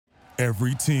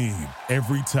Every team,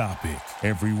 every topic,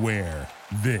 everywhere.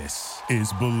 This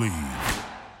is Believe.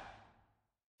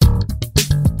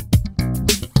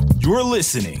 You're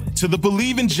listening to the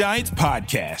Believe in Giants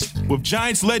podcast with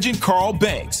Giants legend Carl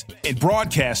Banks and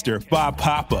broadcaster Bob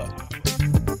Papa.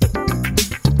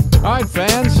 All right,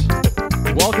 fans,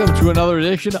 welcome to another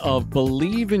edition of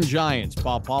Believe in Giants.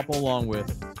 Bob Papa along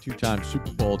with two-time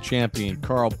Super Bowl champion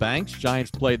Carl Banks.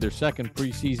 Giants played their second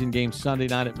preseason game Sunday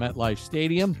night at MetLife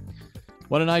Stadium.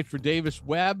 What a night for Davis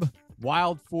Webb.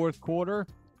 Wild fourth quarter.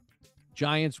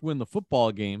 Giants win the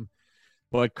football game.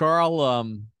 But, Carl,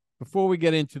 before we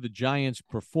get into the Giants'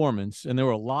 performance, and there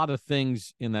were a lot of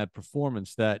things in that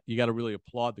performance that you got to really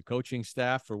applaud the coaching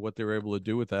staff for what they were able to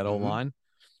do with that O-line.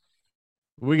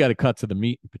 We got to cut to the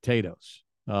meat and potatoes.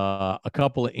 A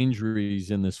couple of injuries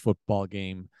in this football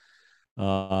game.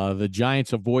 The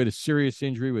Giants avoid a serious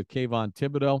injury with Kayvon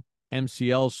Thibodeaux,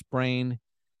 MCL sprain,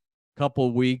 couple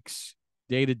of weeks.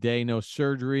 Day-to-day, no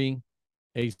surgery.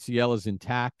 ACL is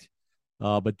intact.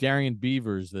 But Darian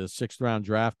Beavers, the sixth-round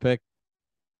draft pick,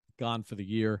 gone for the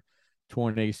year,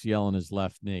 torn ACL in his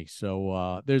left knee.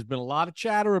 So there's been a lot of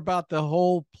chatter about the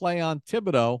whole play on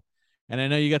Thibodeaux, and I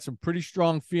know you got some pretty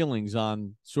strong feelings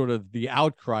on sort of the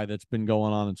outcry that's been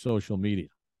going on in social media.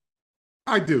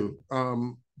 I do.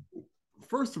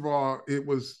 First of all, it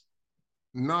was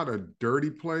not a dirty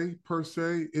play per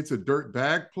se. It's a dirt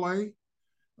bag play.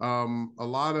 A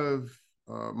lot of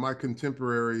my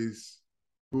contemporaries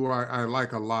who I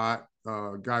like a lot,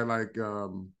 a guy like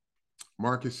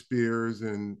Marcus Spears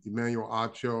and Emmanuel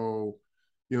Acho,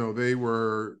 they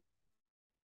were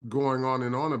going on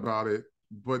and on about it.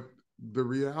 But the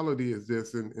reality is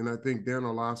this, and I think Dan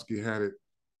Orlovsky had it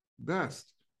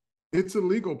best. It's a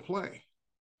legal play.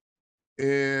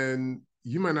 And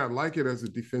you might not like it as a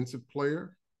defensive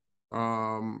player.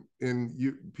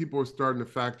 People are starting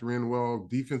to factor in, well,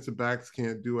 defensive backs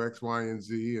can't do X, Y, and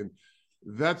Z. And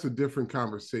that's a different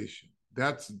conversation.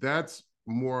 That's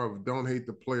more of don't hate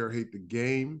the player, hate the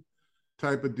game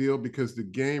type of deal, because the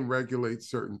game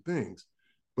regulates certain things.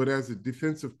 But as a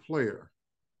defensive player,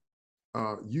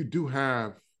 you do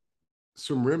have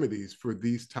some remedies for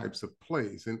these types of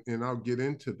plays. And I'll get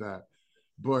into that.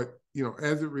 But,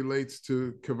 as it relates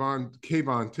to Kayvon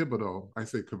Thibodeaux,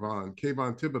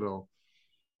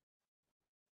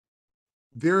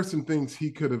 there are some things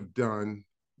he could have done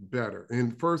better.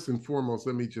 And first and foremost,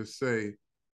 let me just say,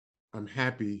 I'm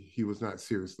happy he was not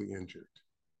seriously injured.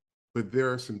 But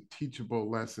there are some teachable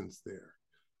lessons there.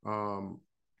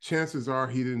 Chances are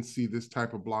he didn't see this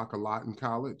type of block a lot in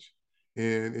college.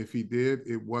 And if he did,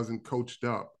 it wasn't coached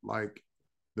up like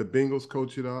the Bengals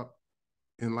coach it up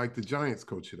and like the Giants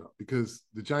coach it up, because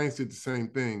the Giants did the same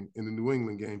thing in the New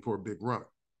England game for a big run.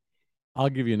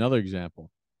 I'll give you another example.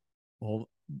 Well,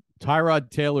 Tyrod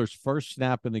Taylor's first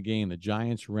snap in the game, the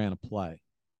Giants ran a play,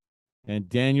 and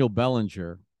Daniel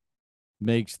Bellinger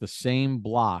makes the same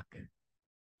block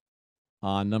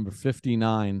on number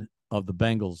 59 of the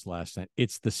Bengals last night.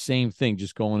 It's the same thing,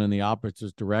 just going in the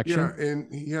opposite direction. Yeah,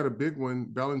 and he had a big one.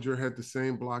 Bellinger had the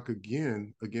same block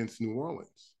again against New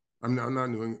Orleans. I'm not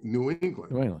New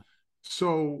England.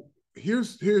 So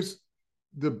here's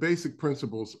the basic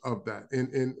principles of that.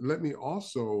 And let me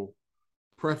also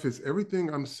preface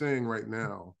everything I'm saying right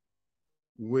now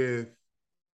with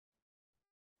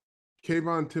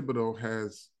Kayvon Thibodeaux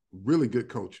has really good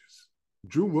coaches.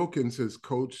 Drew Wilkins has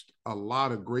coached a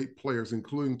lot of great players,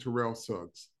 including Terrell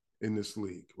Suggs in this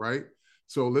league, right?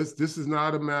 So this is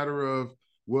not a matter of,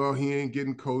 well, he ain't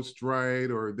getting coached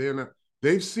right, or they're not.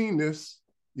 They've seen this.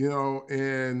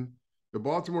 And the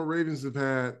Baltimore Ravens have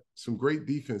had some great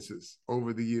defenses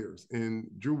over the years, and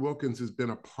Drew Wilkins has been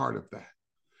a part of that.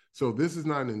 So this is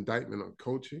not an indictment on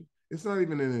coaching. It's not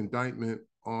even an indictment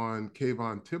on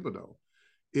Kayvon Thibodeaux.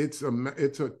 It's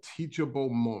a teachable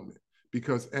moment,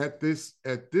 because at this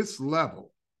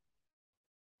level,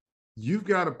 you've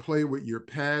got to play with your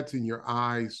pads and your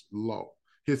eyes low.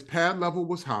 His pad level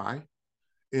was high.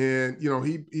 And,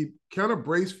 he kind of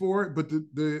braced for it, but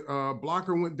the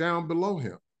blocker went down below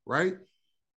him, right?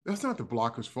 That's not the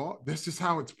blocker's fault. That's just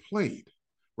how it's played,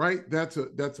 right? That's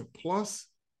a plus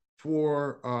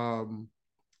for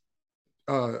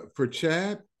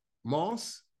Chad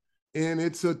Moss, and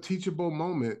it's a teachable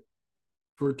moment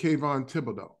for Kayvon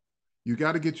Thibodeaux. You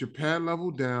got to get your pad level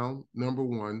down, number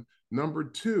one. Number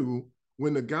two,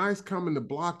 when the guy's coming to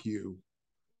block you,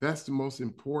 that's the most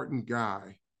important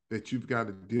guy that you've got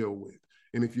to deal with.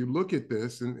 And if you look at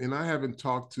this, and I haven't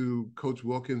talked to Coach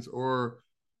Wilkins or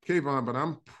Kayvon, but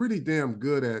I'm pretty damn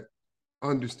good at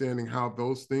understanding how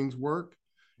those things work.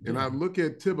 Yeah. And I look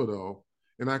at Thibodeaux,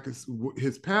 and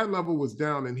his pad level was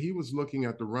down, and he was looking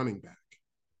at the running back.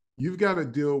 You've got to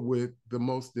deal with the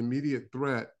most immediate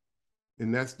threat,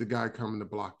 and that's the guy coming to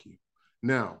block you.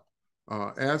 Now,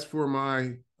 as for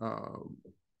my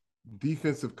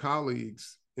defensive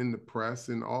colleagues in the press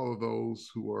and all of those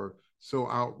who are so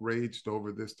outraged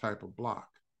over this type of block,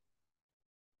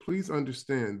 please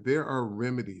understand there are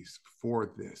remedies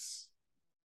for this.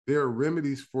 There are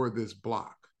remedies for this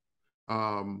block.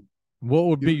 What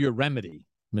would be your remedy,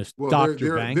 Mr. Well,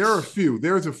 Dr. Banks? There are a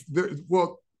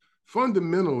few.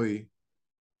 Fundamentally,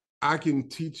 I can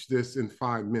teach this in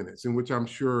 5 minutes, in which I'm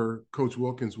sure Coach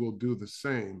Wilkins will do the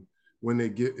same when they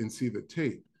get and see the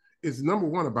tape. It's number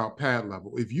one about pad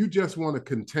level. If you just want to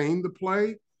contain the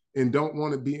play and don't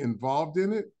want to be involved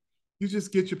in it, you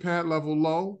just get your pad level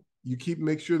low. You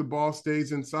make sure the ball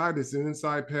stays inside. It's an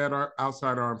inside pad,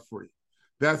 outside arm free.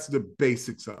 That's the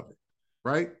basics of it,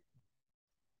 right?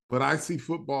 But I see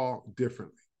football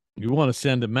differently. You want to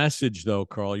send a message, though,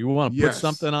 Carl. You want to put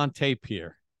something on tape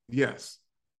here. Yes.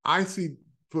 I see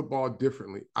football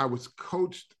differently. I was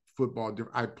coached football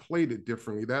different. I played it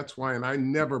differently. That's why, and I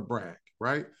never brag,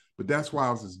 right? But that's why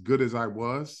I was as good as I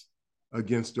was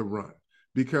against the run,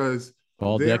 because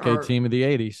all-decade team of the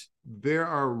 80s. There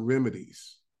are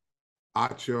remedies.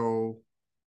 Acho,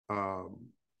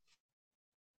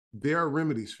 there are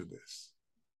remedies for this,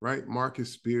 right?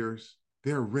 Marcus Spears,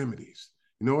 there are remedies.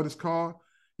 You know what it's called?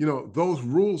 Those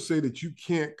rules say that you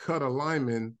can't cut a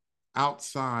lineman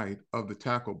outside of the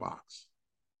tackle box.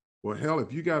 Well, hell,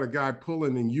 if you got a guy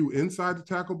pulling and you inside the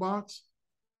tackle box,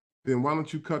 then why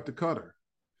don't you cut the cutter?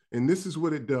 And this is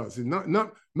what it does. And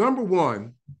number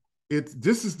one,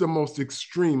 this is the most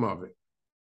extreme of it.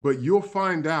 But you'll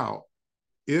find out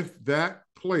if that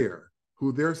player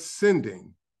who they're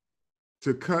sending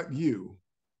to cut you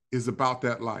is about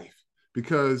that life.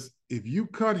 Because if you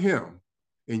cut him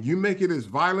and you make it as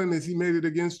violent as he made it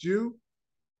against you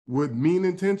with mean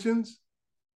intentions,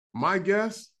 my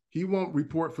guess, he won't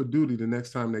report for duty the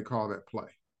next time they call that play,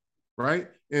 right?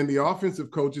 And the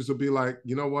offensive coaches will be like,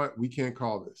 you know what? We can't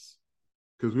call this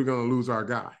because we're going to lose our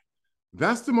guy.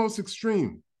 That's the most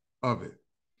extreme of it,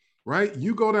 right?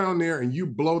 You go down there and you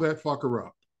blow that fucker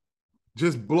up.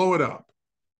 Just blow it up.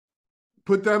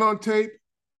 Put that on tape.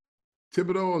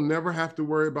 Thibodeau will never have to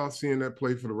worry about seeing that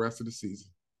play for the rest of the season.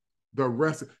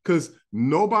 Because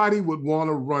nobody would want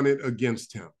to run it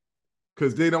against him.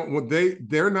 Because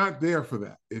they're not there for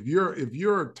that. If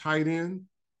you're a tight end,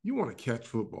 you want to catch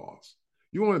footballs.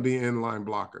 You want to be an inline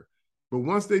blocker. But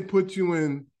once they put you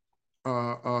in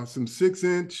some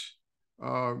 6-inch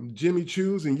Jimmy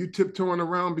Choos and you tiptoeing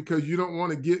around because you don't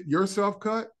want to get yourself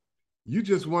cut, you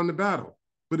just won the battle.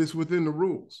 But it's within the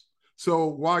rules. So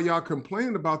while y'all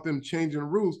complaining about them changing the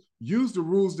rules, use the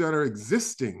rules that are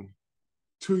existing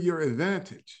to your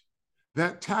advantage.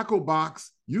 That tackle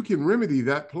box, you can remedy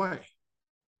that play.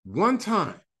 One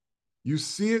time, you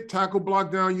see it, tackle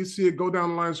block down, you see it go down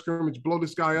the line of scrimmage, blow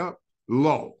this guy up,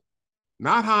 low.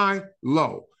 Not high,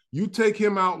 low. You take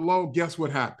him out low, guess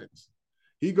what happens?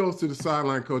 He goes to the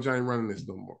sideline, coach, I ain't running this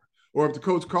no more. Or if the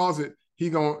coach calls it, he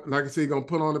gonna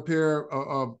put on a pair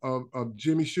of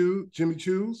Jimmy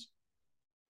Choos,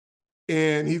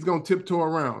 and he's gonna tiptoe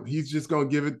around. He's just gonna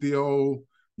give it the old,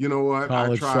 you know what,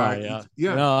 college I tried.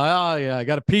 Yeah. I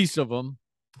got a piece of him.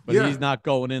 But he's not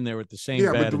going in there with the same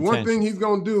bad but the intentions. one thing he's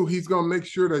going to do, he's going to make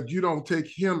sure that you don't take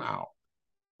him out,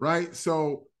 right?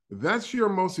 So that's your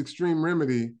most extreme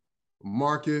remedy,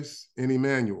 Marcus and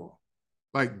Emmanuel.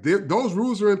 Like those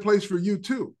rules are in place for you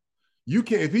too. You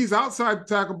can't, if he's outside the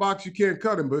tackle box, you can't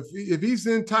cut him. But if he's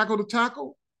in tackle to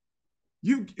tackle,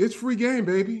 it's free game,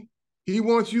 baby. He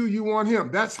wants you, you want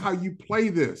him. That's how you play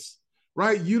this,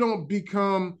 right? You don't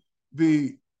become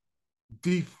the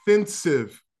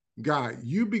defensive guy,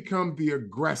 you become the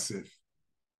aggressive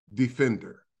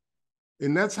defender.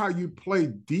 And that's how you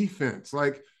play defense.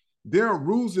 Like there are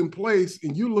rules in place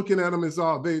and you looking at them as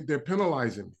they're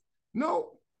penalizing me.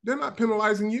 No, they're not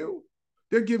penalizing you.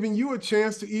 They're giving you a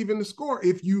chance to even the score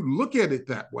if you look at it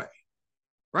that way,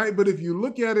 right? But if you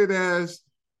look at it as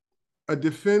a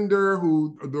defender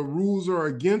who the rules are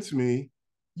against me,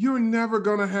 you're never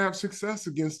going to have success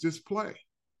against this play.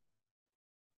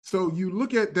 So you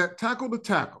look at that tackle to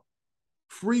tackle,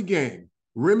 free game,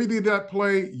 remedy that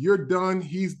play, you're done,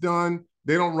 he's done,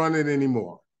 they don't run it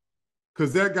anymore.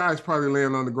 Because that guy's probably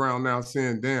laying on the ground now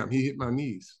saying, damn, he hit my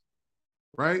knees,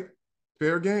 right?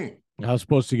 Fair game. I was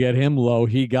supposed to get him low.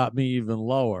 He got me even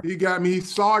lower. He got me, he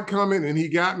saw it coming and he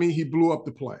got me, he blew up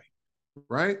the play,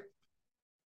 right?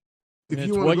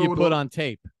 It's what you put on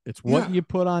tape. It's what you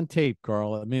put on tape,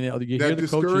 Carl. I mean, you hear the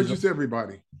discourages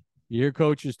everybody. You hear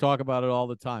coaches talk about it all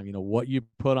the time, what you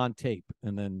put on tape,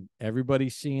 and then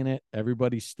everybody's seeing it,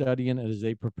 everybody's studying it as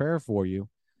they prepare for you.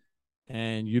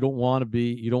 And you don't want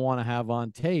to have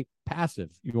on tape passive.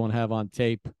 You want to have on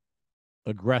tape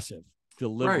aggressive,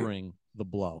 delivering the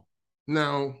blow.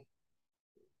 Now,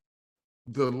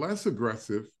 the less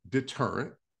aggressive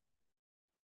deterrent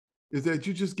is that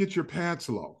you just get your pads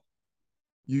low.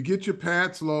 You get your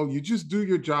pads low. You just do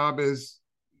your job as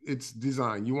it's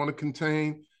designed. You want to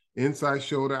contain inside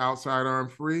shoulder, outside arm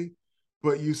free,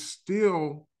 but you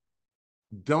still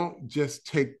don't just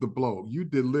take the blow. You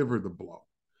deliver the blow.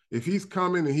 If he's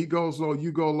coming and he goes low,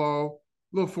 you go low,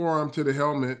 little forearm to the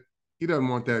helmet, he doesn't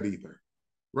want that either,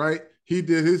 right? He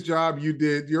did his job, you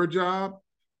did your job,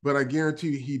 but I guarantee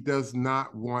you he does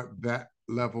not want that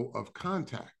level of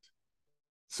contact.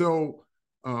 So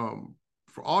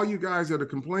for all you guys that are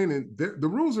complaining, the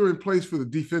rules are in place for the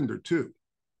defender too.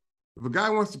 If a guy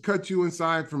wants to cut you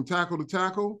inside from tackle to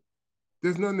tackle,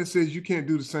 there's nothing that says you can't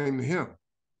do the same to him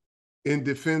in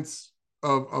defense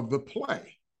of the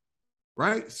play,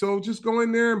 right? So just go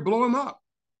in there and blow him up.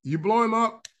 You blow him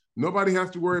up, nobody has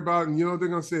to worry about it. And you know, they're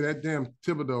going to say that damn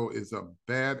Thibodeau is a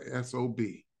bad SOB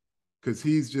because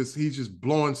he's just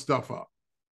blowing stuff up,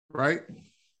 right?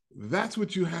 That's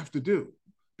what you have to do,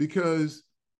 because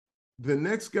the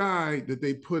next guy that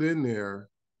they put in there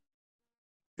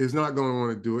is not going to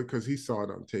want to do it because he saw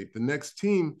it on tape. The next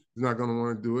team is not going to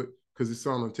want to do it because he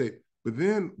saw it on tape. But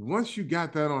then once you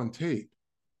got that on tape,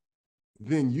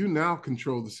 then you now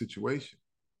control the situation.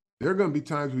 There are going to be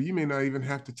times where you may not even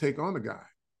have to take on the guy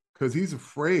because he's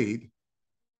afraid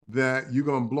that you're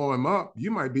going to blow him up. You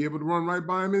might be able to run right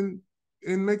by him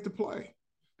and make the play.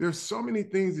 There's so many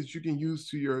things that you can use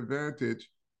to your advantage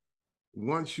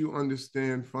once you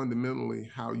understand fundamentally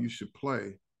how you should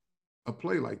play a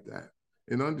play like that,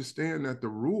 and understand that the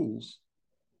rules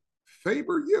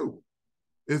favor you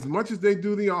as much as they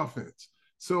do the offense.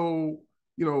 So,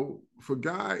 you know, for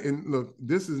Guy, and look,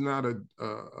 this is not a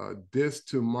diss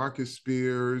to Marcus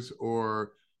Spears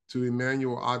or to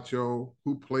Emmanuel Acho,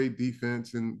 who played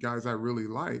defense and guys I really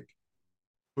like.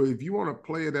 But if you want to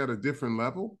play it at a different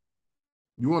level,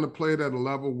 you want to play it at a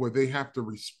level where they have to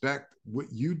respect what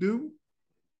you do,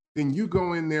 then you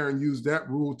go in there and use that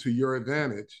rule to your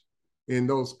advantage. And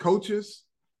those coaches,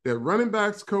 that running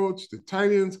backs coach, the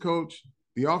tight ends coach,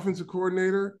 the offensive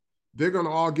coordinator, they're going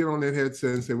to all get on that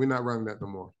headset and say, we're not running that no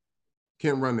more.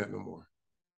 Can't run that no more.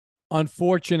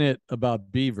 Unfortunate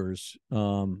about Beavers.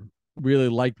 Really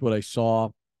liked what I saw.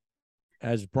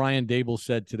 As Brian Dable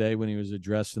said today when he was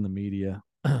addressing the media,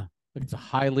 it's a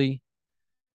highly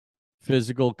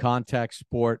physical contact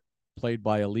sport played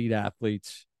by elite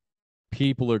athletes.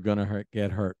 People are going to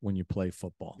get hurt when you play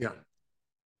football. Yeah.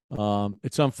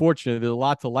 It's unfortunate. There's a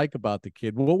lot to like about the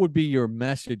kid. What would be your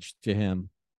message to him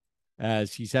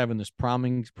as he's having this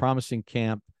promising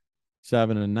camp, he's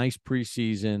having a nice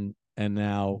preseason, and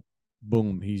now,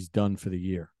 boom, he's done for the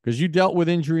year? Because you dealt with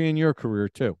injury in your career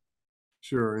too.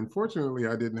 Sure. Unfortunately,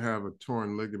 I didn't have a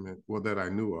torn ligament, well, that I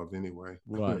knew of anyway.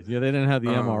 Right. Yeah, they didn't have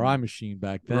the MRI machine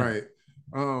back then.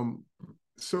 Right.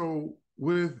 So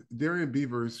with Darrian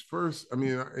Beavers, first, I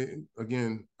mean,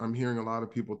 again, I'm hearing a lot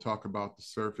of people talk about the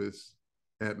surface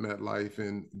at MetLife,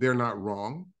 and they're not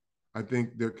wrong. I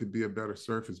think there could be a better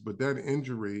surface, but that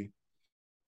injury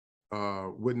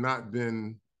would not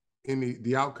been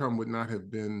the outcome would not have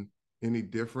been any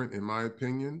different, in my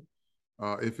opinion,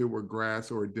 if it were grass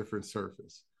or a different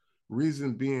surface.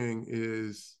 Reason being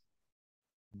is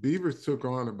Beavers took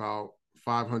on about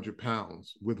 500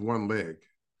 pounds with one leg.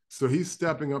 So he's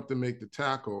stepping up to make the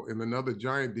tackle, and another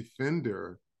giant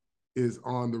defender is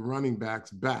on the running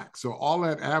back's back. So all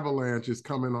that avalanche is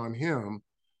coming on him,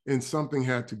 and something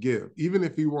had to give. Even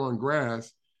if he were on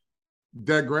grass,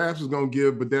 that grass was going to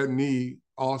give, but that knee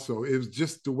also, it was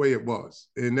just the way it was.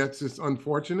 And that's just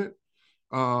unfortunate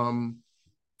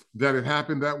that it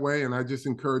happened that way. And I just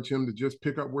encourage him to just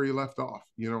pick up where he left off,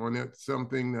 you know, and that's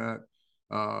something that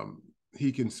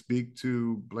he can speak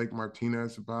to Blake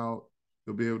Martinez about.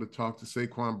 He'll be able to talk to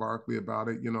Saquon Barkley about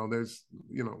it. You know, there's,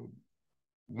 you know,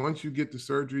 once you get the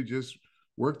surgery, just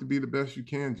work to be the best you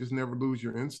can. Just never lose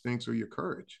your instincts or your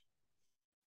courage.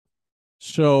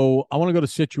 So I want to go to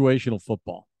situational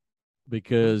football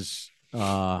because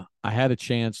I had a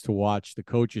chance to watch the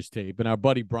coaches tape, and our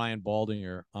buddy Brian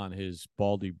Baldinger on his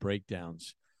Baldy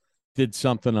breakdowns did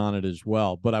something on it as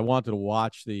well. But I wanted to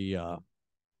watch the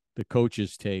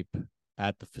coaches tape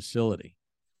at the facility.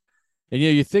 And, you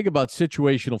know, you think about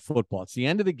situational football. It's the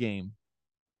end of the game.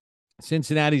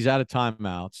 Cincinnati's out of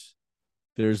timeouts.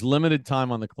 There's limited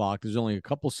time on the clock. There's only a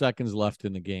couple seconds left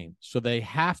in the game. So they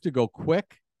have to go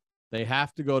quick. They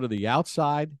have to go to the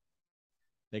outside.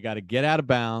 They got to get out of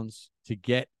bounds to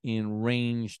get in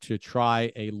range to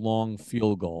try a long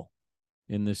field goal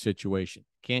in this situation.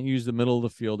 Can't use the middle of the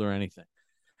field or anything.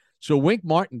 So Wink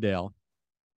Martindale,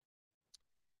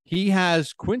 he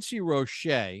has Quincy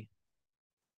Roche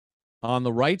on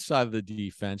the right side of the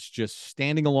defense, just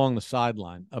standing along the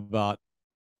sideline about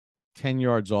 10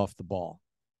 yards off the ball.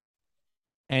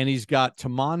 And he's got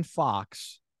Tamon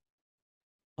Fox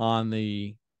on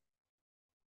the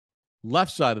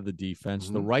left side of the defense,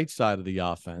 the right side of the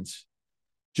offense,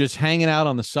 just hanging out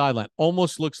on the sideline.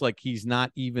 Almost looks like he's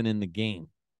not even in the game.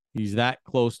 He's that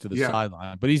close to the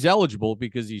sideline, but he's eligible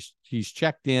because he's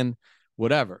checked in,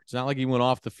 whatever. It's not like he went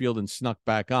off the field and snuck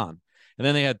back on. And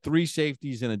then they had 3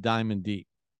 safeties and a diamond deep.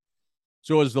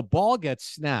 So as the ball gets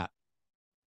snapped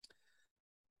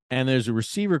and there's a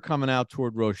receiver coming out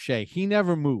toward Roche, he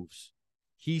never moves.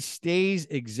 He stays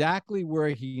exactly where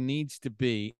he needs to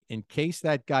be in case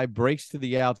that guy breaks to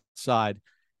the outside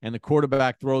and the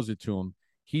quarterback throws it to him.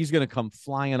 He's going to come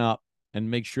flying up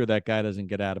and make sure that guy doesn't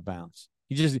get out of bounds.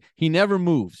 He never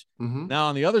moves. Now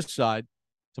on the other side,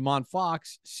 Tamon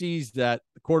Fox sees that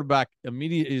the quarterback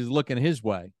immediately is looking his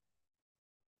way,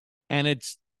 and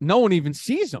no one even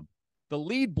sees him. The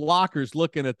lead blocker's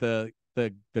looking at the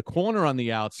corner on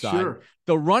the outside. Sure.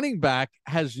 The running back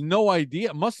has no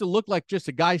idea. It must have looked like just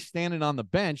a guy standing on the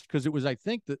bench because I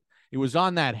think that it was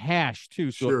on that hash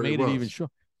too, so it made it even sure.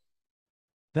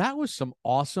 That was some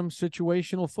awesome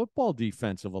situational football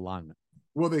defensive alignment.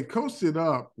 Well, they coached it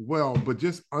up well, but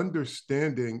just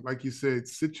understanding, like you said,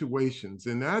 situations.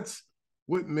 And that's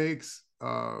what makes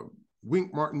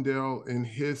Wink Martindale and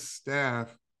his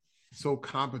staff so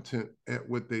competent at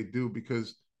what they do,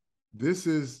 because this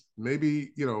is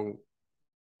maybe, a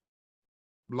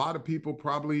lot of people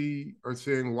probably are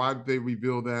saying, why did they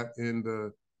reveal that in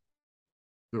the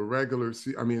regular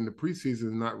season? I mean, the preseason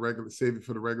is not regular, save it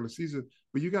for the regular season,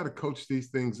 but you got to coach these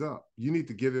things up. You need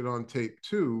to get it on tape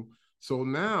too. So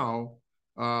now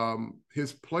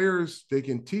his players, they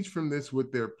can teach from this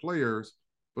with their players,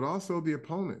 but also the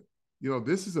opponent.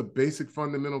 This is a basic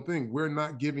fundamental thing. We're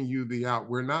not giving you the out.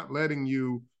 We're not letting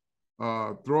you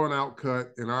throw an out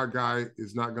cut, and our guy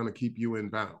is not going to keep you in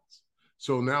bounds.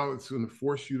 So now it's going to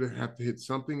force you to have to hit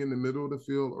something in the middle of the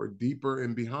field or deeper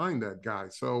and behind that guy.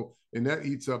 So, and that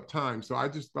eats up time. So I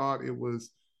just thought it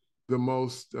was the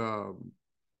most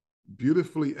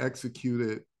beautifully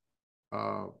executed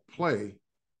play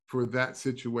for that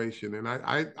situation. And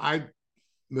I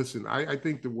listen, I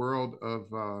think the world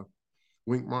of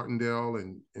Wink Martindale,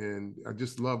 and I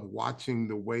just love watching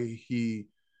the way he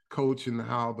coach and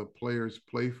how the players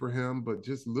play for him. But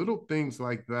just little things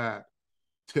like that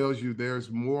tells you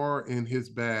there's more in his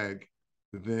bag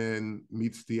than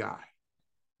meets the eye.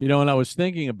 And I was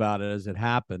thinking about it as it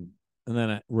happened, and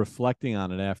then reflecting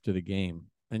on it after the game,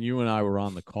 and you and I were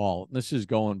on the call. This is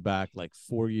going back like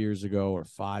 4 years ago or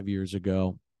 5 years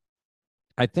ago.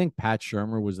 I think Pat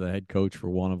Shurmur was the head coach for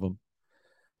one of them,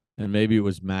 and maybe it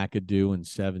was McAdoo in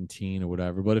 17 or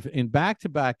whatever. But if in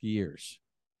back-to-back years,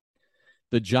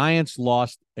 the Giants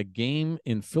lost a game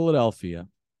in Philadelphia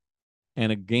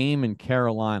and a game in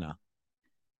Carolina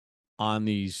on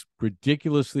these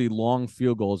ridiculously long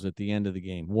field goals at the end of the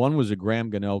game. One was a Graham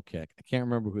Gano kick. I can't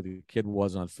remember who the kid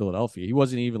was on Philadelphia. He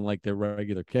wasn't even like their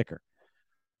regular kicker.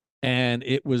 And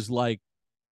it was like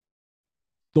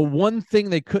the one thing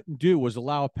they couldn't do was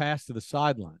allow a pass to the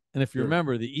sideline. And if you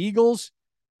remember, the Eagles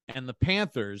and the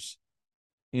Panthers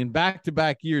in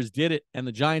back-to-back years did it, and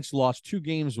the Giants lost 2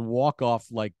 games of walk-off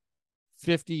like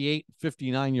 58,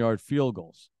 59-yard field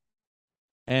goals.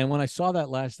 And when I saw that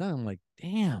last night, I'm like,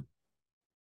 damn.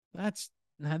 That's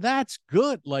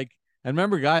good. Like, I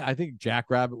remember I think Jack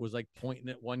Rabbit was like pointing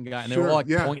at one guy, and they were all like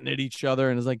pointing at each other.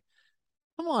 And it's like,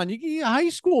 come on, high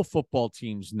school football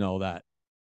teams know that.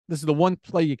 This is the one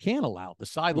play you can't allow, the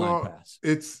sideline pass.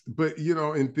 But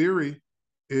in theory,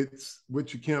 it's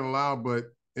what you can't allow, but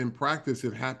in practice,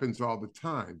 it happens all the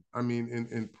time. I mean,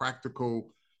 in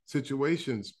practical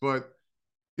situations. But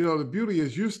the beauty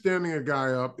is you're standing a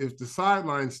guy up. If the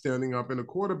sideline's standing up and the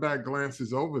quarterback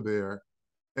glances over there,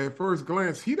 at first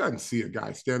glance, he doesn't see a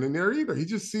guy standing there either. He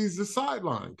just sees the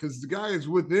sideline because the guy is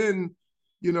within,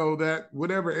 that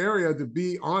whatever area to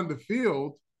be on the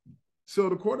field. So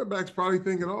the quarterback's probably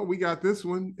thinking, oh, we got this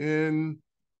one. And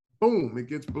boom, it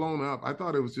gets blown up. I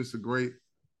thought it was just a great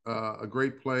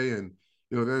play. And,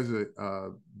 there's a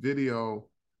video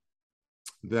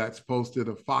that's posted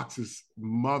of Fox's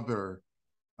mother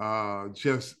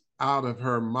just out of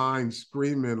her mind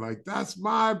screaming like, that's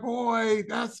my boy,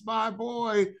 that's my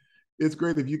boy. It's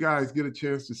great if you guys get a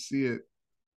chance to see it.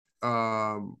 It's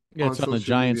on the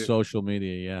Giants social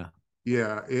media.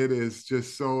 Yeah, it is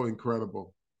just so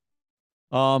incredible.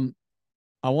 I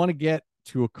want to get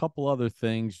to a couple other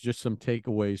things, just some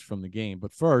takeaways from the game.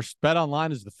 But first,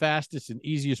 BetOnline is the fastest and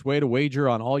easiest way to wager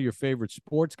on all your favorite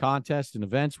sports, contests, and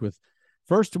events with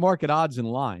first-to-market odds and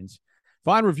lines.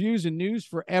 Find reviews and news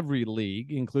for every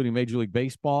league, including Major League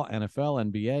Baseball,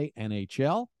 NFL, NBA,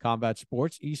 NHL, combat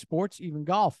sports, esports, even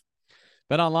golf.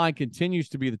 BetOnline continues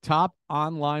to be the top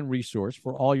online resource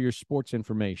for all your sports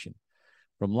information,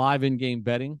 from live in-game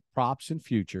betting, props, and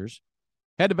futures.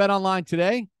 Head to BetOnline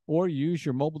today or use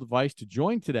your mobile device to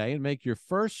join today and make your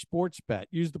first sports bet.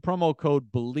 Use the promo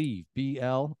code BELIEVE,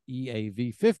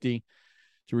 BLEAV 50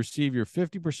 to receive your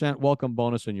 50% welcome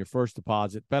bonus on your first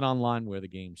deposit. BetOnline, where the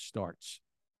game starts.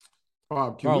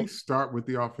 Bob, can we start with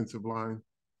the offensive line?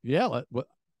 Yeah,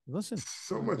 listen.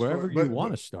 So much wherever fun. you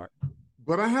want to start.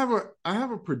 But I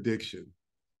have a prediction.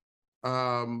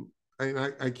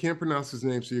 I can't pronounce his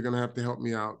name, so you're going to have to help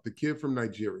me out. The kid from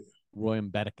Nigeria, Roy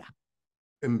Mbedeka.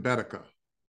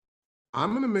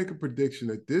 I'm going to make a prediction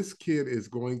that this kid is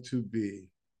going to be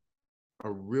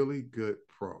a really good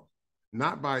pro.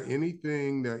 Not by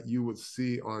anything that you would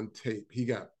see on tape. He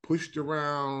got pushed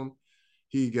around.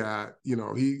 He got,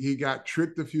 he got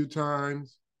tricked a few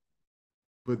times.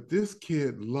 But this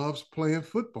kid loves playing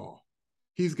football.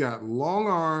 He's got long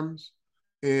arms,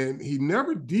 and he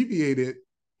never deviated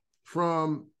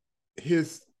from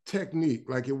his technique.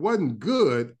 Like, it wasn't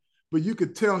good, but you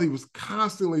could tell he was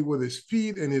constantly with his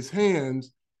feet and his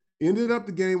hands. Ended up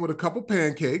the game with a couple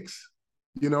pancakes.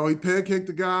 He pancaked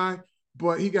the guy,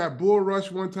 but he got bull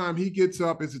rushed one time. He gets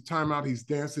up, it's a timeout. He's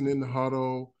dancing in the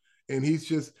huddle, and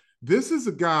this is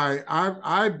a guy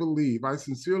I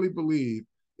sincerely believe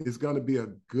is going to be a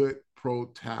good pro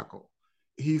tackle.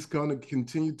 He's going to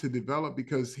continue to develop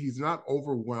because he's not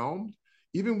overwhelmed.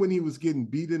 Even when he was getting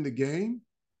beat in the game,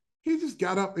 he just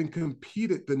got up and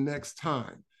competed the next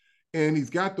time. And he's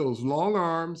got those long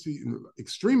arms,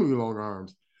 extremely long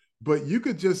arms, but you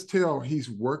could just tell he's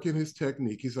working his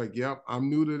technique. He's like, yep, I'm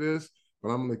new to this, but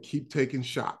I'm going to keep taking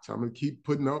shots. I'm going to keep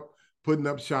putting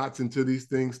up shots until these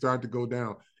things start to go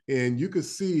down. And you could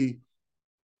see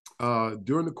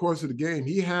during the course of the game,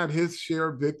 he had his share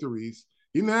of victories.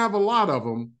 He didn't have a lot of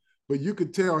them, but you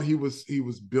could tell he was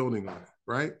building on it,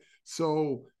 right?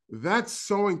 So that's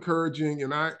so encouraging,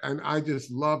 and I just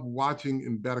love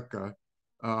watching Mbedeka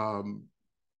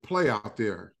play out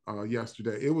there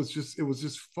yesterday. It was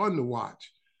just fun to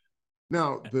watch.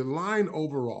 Now, the line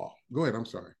overall. Go ahead. I'm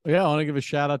sorry. Yeah, I want to give a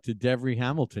shout out to Devery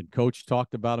Hamilton. Coach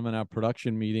talked about him in our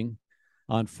production meeting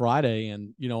on Friday,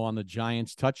 and on the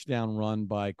Giants touchdown run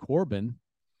by Corbin,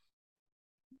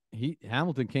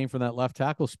 Hamilton came from that left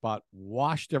tackle spot,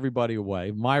 washed everybody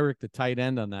away. Myrick, the tight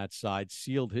end on that side,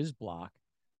 sealed his block,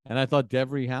 and I thought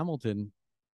Devery Hamilton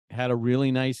had a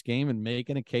really nice game and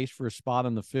making a case for a spot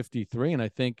on the 53. And I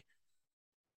think,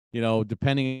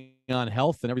 depending on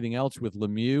health and everything else with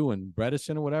Lemieux and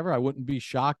Bredesen or whatever, I wouldn't be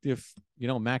shocked if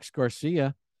Max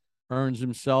Garcia earns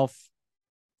himself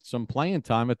some playing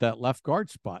time at that left guard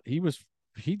spot.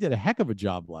 He did a heck of a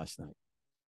job last night.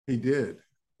 He did.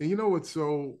 And what's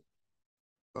so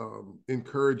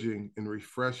encouraging and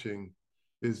refreshing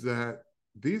is that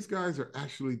these guys are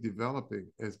actually developing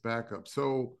as backups.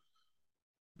 So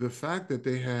the fact that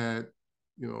they had,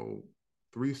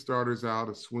 3 starters out,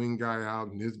 a swing guy out,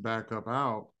 and his backup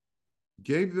out,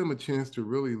 gave them a chance to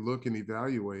really look and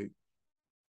evaluate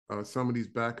some of these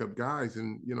backup guys.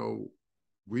 And,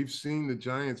 we've seen the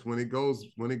Giants, when it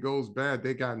goes bad,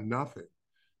 they got nothing.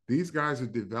 These guys are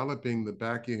developing the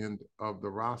back end of the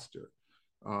roster.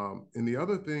 And the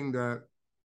other thing that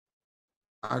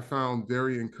I found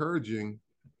very encouraging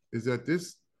is that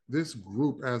this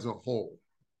group as a whole,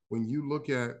 when you look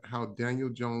at how Daniel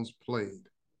Jones played,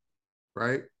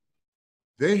 right,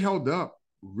 they held up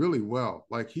really well.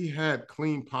 Like, he had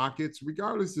clean pockets,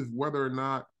 regardless of whether or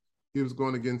not he was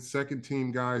going against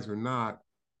second-team guys or not.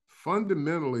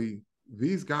 Fundamentally,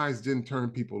 these guys didn't turn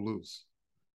people loose.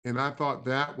 And I thought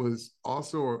that was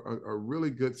also a really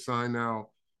good sign. Now,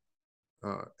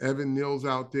 Evan Neal's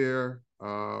out there.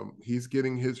 He's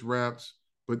getting his reps.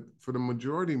 But for the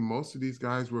majority, most of these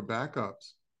guys were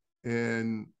backups.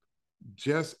 And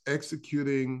just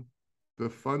executing the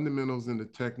fundamentals and the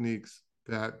techniques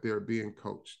that they're being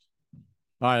coached.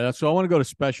 All right, so I want to go to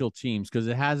special teams because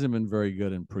it hasn't been very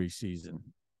good in preseason.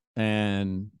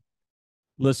 And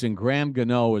listen, Graham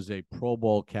Gano is a Pro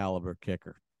Bowl caliber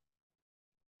kicker.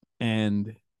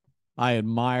 And I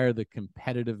admire the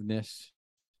competitiveness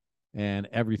and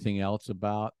everything else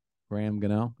about Graham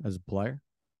Gano as a player.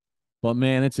 But,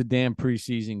 man, it's a damn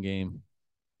preseason game.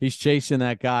 He's chasing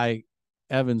that guy,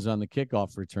 Evans, on the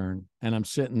kickoff return. And I'm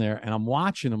sitting there, and I'm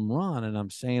watching him run, and I'm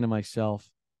saying to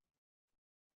myself,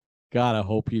 God, I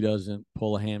hope he doesn't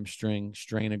pull a hamstring,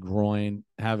 strain a groin,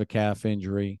 have a calf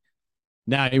injury.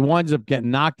 Now, he winds up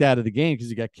getting knocked out of the game because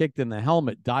he got kicked in the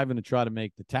helmet, diving to try to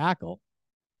make the tackle.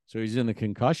 So he's in the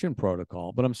concussion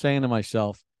protocol. But I'm saying to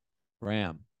myself,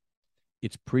 Ram,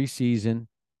 it's preseason.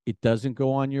 It doesn't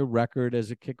go on your record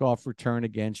as a kickoff return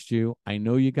against you. I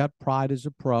know you got pride as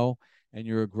a pro and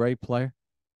you're a great player.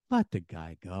 Let the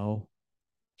guy go.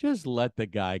 Just let the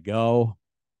guy go.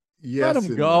 Yes, let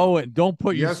him go and don't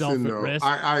put yes yourself and at no. risk.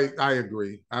 I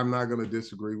agree. I'm not going to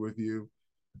disagree with you.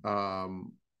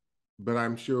 But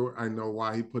I'm sure I know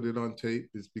why he put it on tape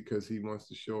is because he wants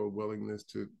to show a willingness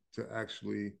to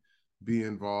actually be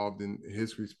involved in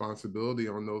his responsibility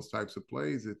on those types of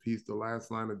plays. If he's the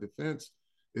last line of defense,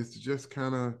 it's to just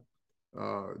kind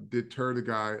of deter the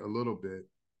guy a little bit.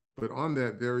 But on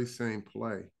that very same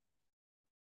play,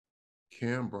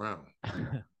 Cam Brown.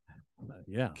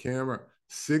 Yeah. Cam,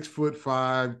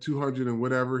 6'5", 200 and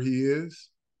whatever he is,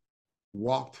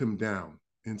 walked him down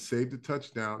and saved a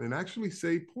touchdown and actually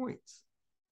saved points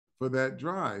for that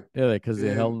drive. Yeah, because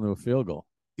they held him to a field goal.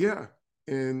 Yeah.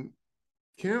 And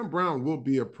Cam Brown will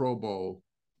be a Pro Bowl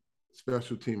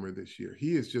special teamer this year.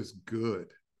 He is just good.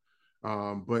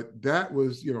 But that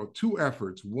was, two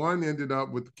efforts. One ended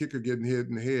up with the kicker getting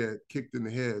kicked in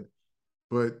the head.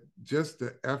 But just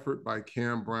the effort by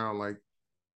Cam Brown, like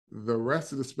the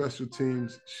rest of the special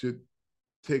teams should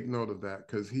take note of that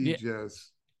because he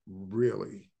just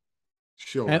really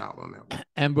showed out on that one.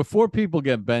 And before people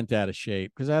get bent out of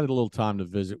shape, because I had a little time to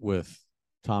visit with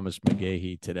Thomas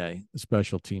McGahee today, the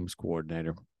special teams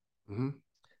coordinator. Mm-hmm.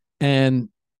 And,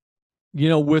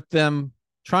 with them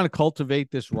trying to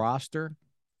cultivate this roster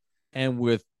and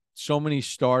with so many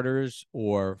starters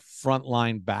or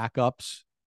frontline backups,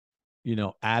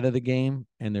 out of the game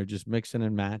and they're just mixing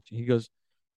and matching. He goes,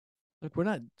 look,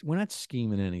 we're not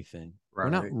scheming anything. Right.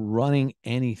 We're not running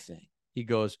anything. He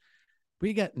goes,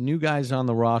 we got new guys on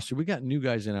the roster. We got new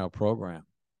guys in our program.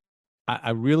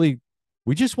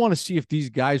 We just want to see if these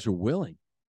guys are willing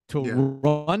to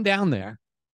run down there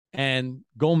and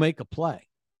go make a play.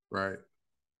 Right.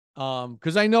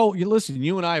 Because I know,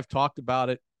 you and I have talked about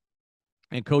it,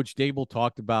 and Coach Dable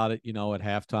talked about it, at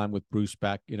halftime with Bruce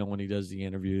Beck, when he does the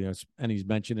interview, and he's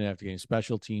mentioned it after game.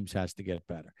 Special teams has to get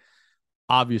better.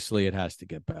 Obviously, it has to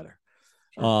get better.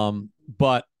 Sure.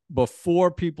 But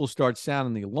before people start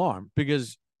sounding the alarm,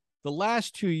 because the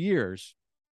last 2 years,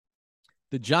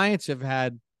 the Giants have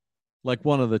had like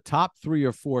one of the top 3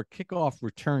 or 4 kickoff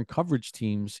return coverage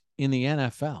teams in the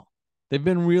NFL. They've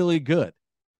been really good.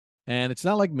 And it's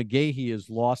not like McGahee has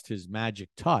lost his magic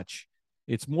touch.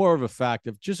 It's more of a fact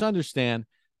of just understand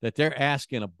that they're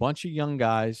asking a bunch of young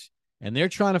guys and they're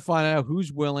trying to find out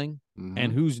who's willing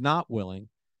and who's not willing,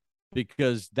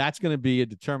 because that's going to be a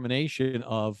determination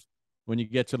of when you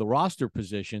get to the roster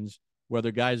positions,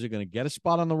 whether guys are going to get a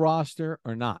spot on the roster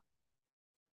or not.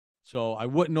 So I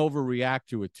wouldn't overreact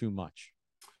to it too much.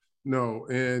 No,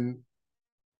 and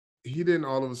he didn't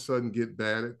all of a sudden get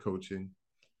bad at coaching.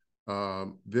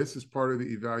 This is part of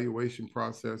the evaluation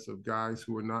process of guys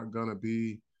who are not going to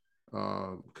be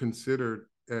considered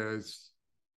as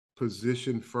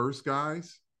position first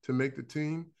guys to make the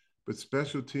team, but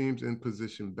special teams and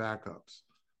position backups.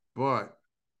 But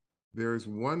there's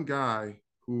one guy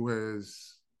who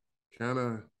has kind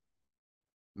of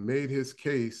made his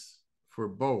case for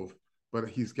both, but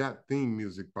he's got theme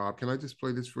music, Bob. Can I just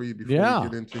play this for you before we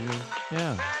get into him?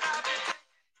 Yeah.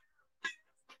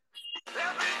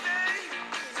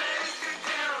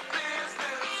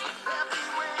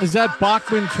 Is that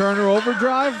Bachman-Turner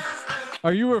Overdrive?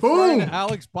 Are you referring to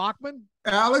Alex Bachman?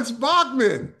 Alex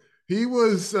Bachman. He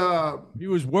was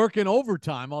working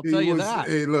overtime, I'll tell you that.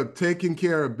 Hey, look, taking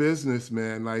care of business,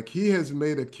 man. Like, he has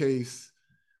made a case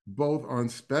both on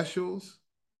specials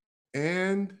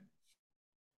and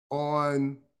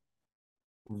on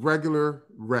regular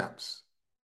reps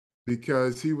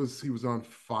because he was on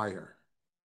fire.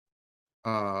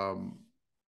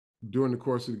 During the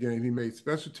course of the game, he made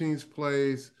special teams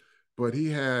plays, but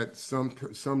he had some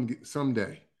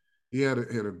day. He had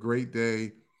a great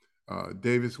day.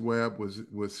 Davis Webb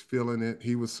was feeling it.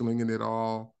 He was slinging it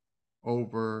all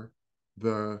over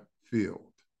the field.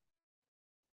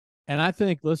 And I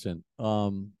think, listen,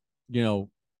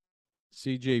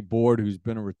 C.J. Board, who's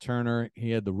been a returner,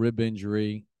 he had the rib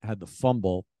injury, had the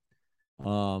fumble.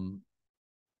 I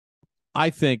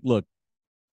think, look,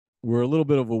 we're a little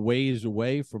bit of a ways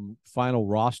away from final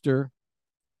roster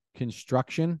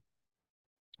construction,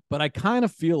 but I kind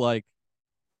of feel like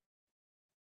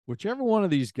whichever one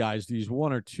of these guys, these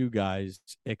 1 or 2 guys,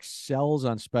 excels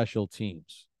on special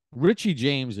teams. Richie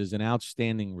James is an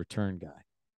outstanding return guy.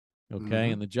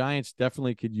 Okay. And the Giants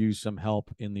definitely could use some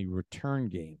help in the return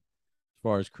game as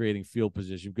far as creating field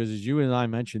position. Because as you and I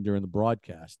mentioned during the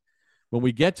broadcast, when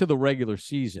we get to the regular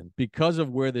season, because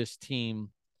of where this team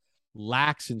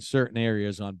lacks in certain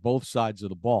areas on both sides of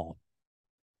the ball,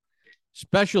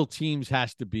 special teams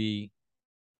has to be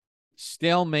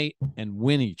stalemate and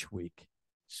win each week.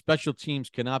 Special teams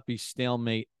cannot be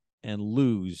stalemate and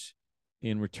lose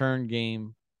in return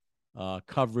game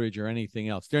coverage or anything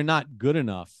else. They're not good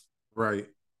enough. Right.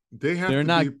 They have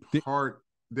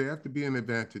they have to be an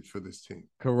advantage for this team.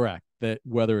 Correct. That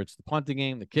whether it's the punting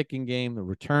game, the kicking game, the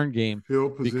return game.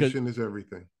 Field position is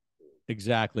everything.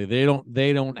 Exactly. They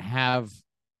don't have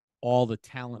all the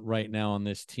talent right now on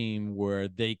this team where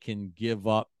they can give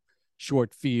up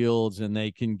short fields and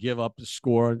they can give up the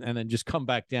score and then just come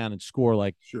back down and score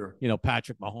like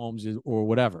Patrick Mahomes or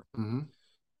whatever.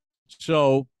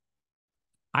 So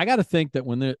I got to think that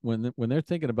when they're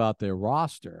thinking about their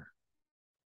roster,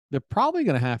 they're probably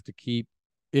going to have to keep,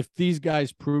 if these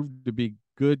guys prove to be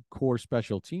good core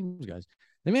special teams guys,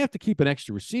 they may have to keep an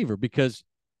extra receiver, because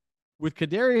with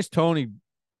Kadarius Toney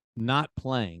not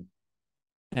playing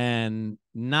and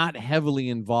not heavily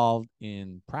involved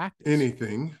in practice,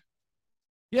 anything.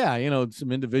 Yeah,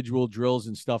 some individual drills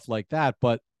and stuff like that.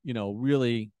 But,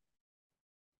 really,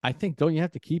 I think, don't you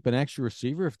have to keep an extra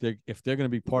receiver if they're going to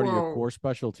be part of your core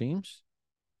special teams?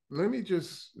 Let me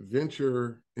just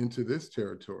venture into this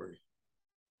territory.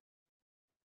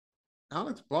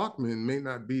 Alex Bachman may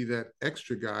not be that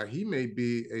extra guy. He may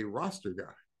be a roster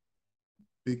guy,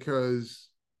 because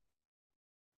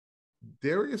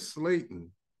Darius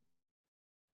Slayton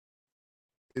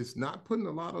is not putting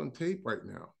a lot on tape right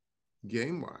now,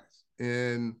 game-wise.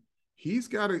 And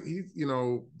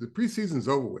the preseason's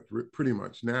over with pretty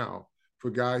much now for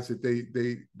guys that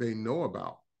they know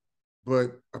about.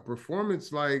 But a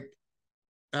performance like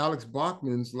Alex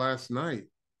Bachman's last night,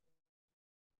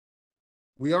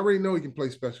 we already know he can play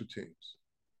special teams.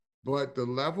 But the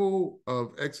level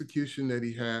of execution that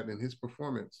he had in his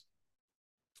performance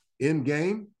in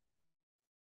game,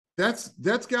 that's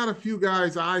got a few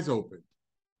guys' eyes open.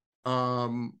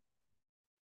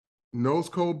 Knows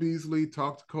Cole Beasley,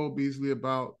 talked to Cole Beasley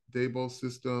about Daboll's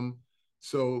system.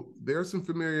 So there's some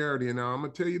familiarity. And now I'm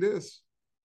going to tell you this.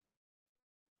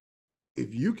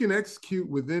 If you can execute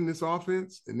within this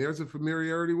offense and there's a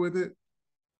familiarity with it,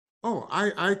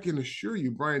 I can assure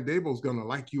you Brian Daboll's going to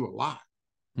like you a lot.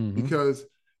 Because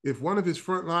if one of his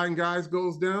frontline guys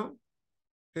goes down,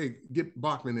 hey, get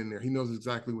Bachman in there. He knows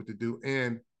exactly what to do,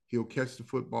 and he'll catch the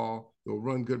football. He'll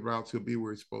run good routes. He'll be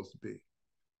where he's supposed to be.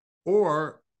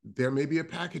 Or there may be a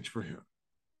package for him.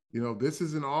 This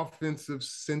is an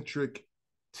offensive-centric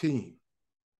team.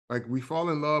 Like, we fall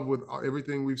in love with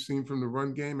everything we've seen from the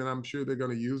run game, and I'm sure they're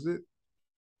going to use it.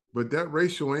 But that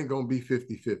ratio ain't going to be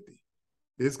 50-50.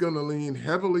 It's going to lean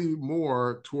heavily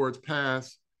more towards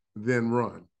pass than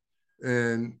run.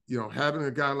 And, having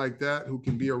a guy like that who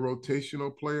can be a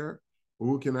rotational player,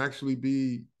 who can actually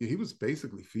be, he was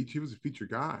basically he was a feature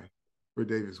guy for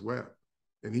Davis Webb,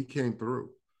 and he came through.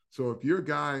 So if you're a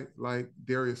guy like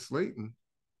Darius Slayton,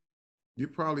 you're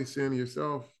probably saying to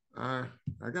yourself, I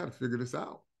got to figure this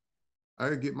out. I got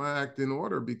to get my act in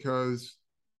order, because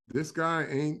this guy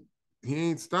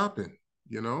ain't stopping,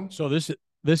 So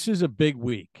this is a big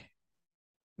week.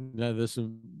 Now, this is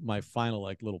my final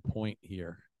little point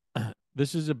here.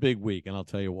 This is a big week, and I'll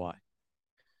tell you why.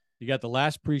 You got the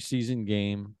last preseason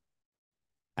game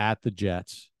at the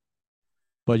Jets,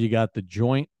 but you got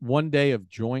the one day of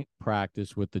joint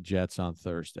practice with the Jets on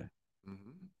Thursday.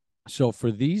 So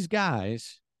for these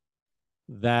guys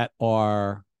that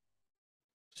are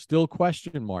still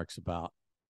question marks about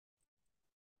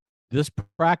this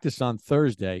practice on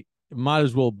Thursday, it might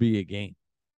as well be a game.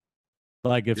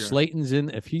 Like, if Slayton's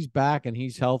in, if he's back and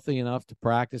he's healthy enough to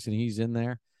practice and he's in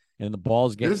there and the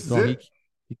ball's getting thrown,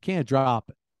 he can't drop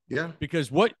it. Yeah.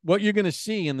 Because what you're going to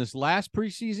see in this last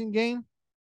preseason game,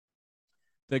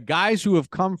 the guys who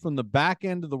have come from the back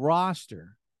end of the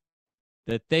roster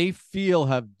that they feel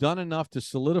have done enough to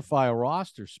solidify a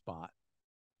roster spot,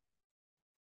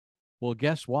 well,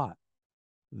 guess what?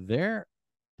 They're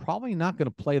probably not going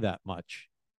to play that much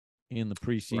in the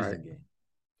preseason game.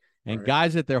 And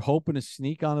guys that they're hoping to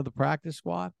sneak onto the practice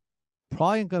squad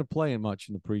probably ain't going to play much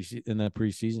in that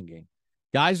preseason game.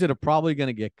 Guys that are probably going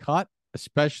to get cut,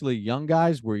 especially young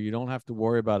guys where you don't have to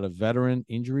worry about a veteran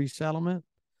injury settlement.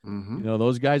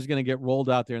 Those guys are going to get rolled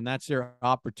out there, and that's their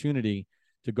opportunity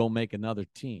to go make another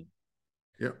team.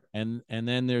 Yep. And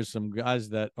then there's some guys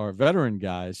that are veteran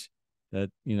guys that,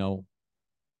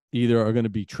 either are going to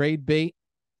be trade bait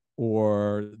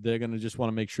or they're going to just want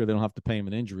to make sure they don't have to pay him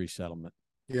an injury settlement.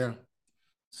 Yeah.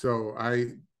 So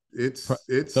it's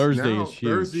Thursday now, is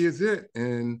huge. Thursday is it.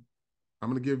 And I'm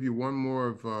going to give you one more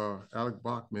of Alec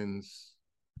Bachman's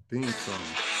theme song.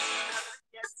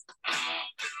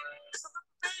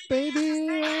 Baby,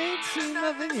 I ain't seen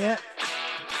nothing yet.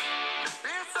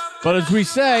 But as we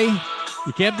say,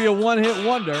 you can't be a one-hit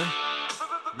wonder.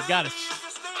 You got to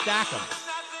stack them.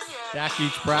 Stack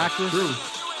each practice,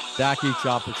 stack each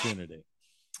opportunity.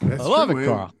 I love it,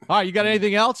 Carl. All right, you got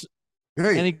anything else?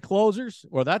 Hey, any closers?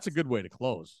 Well, that's a good way to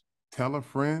close. Tell a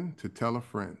friend to tell a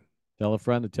friend. Tell a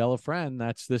friend to tell a friend.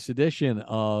 That's this edition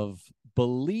of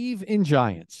Believe in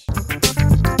Giants.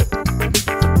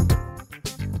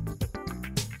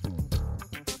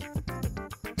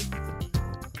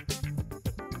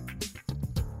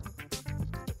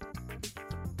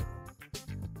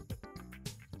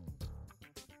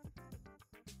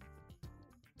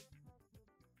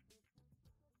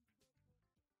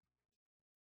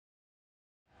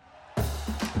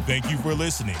 Thank you for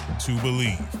listening to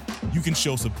Believe. You can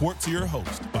show support to your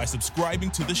host by subscribing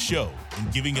to the show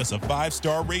and giving us a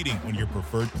 5-star rating on your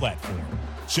preferred platform.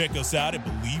 Check us out at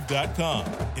Believe.com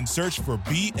and search for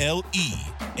BLEAV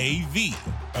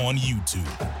on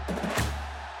YouTube.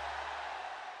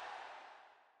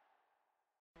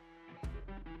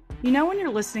 You know when you're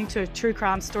listening to a true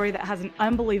crime story that has an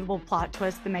unbelievable plot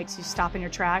twist that makes you stop in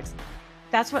your tracks?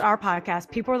 That's what our podcast,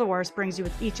 People Are the Worst, brings you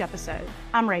with each episode.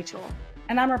 I'm Rachel.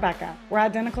 And I'm Rebecca. We're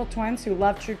identical twins who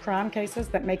love true crime cases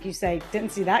that make you say,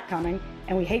 didn't see that coming,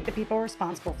 and we hate the people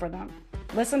responsible for them.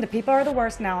 Listen to People Are the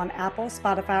Worst now on Apple,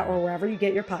 Spotify, or wherever you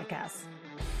get your podcasts.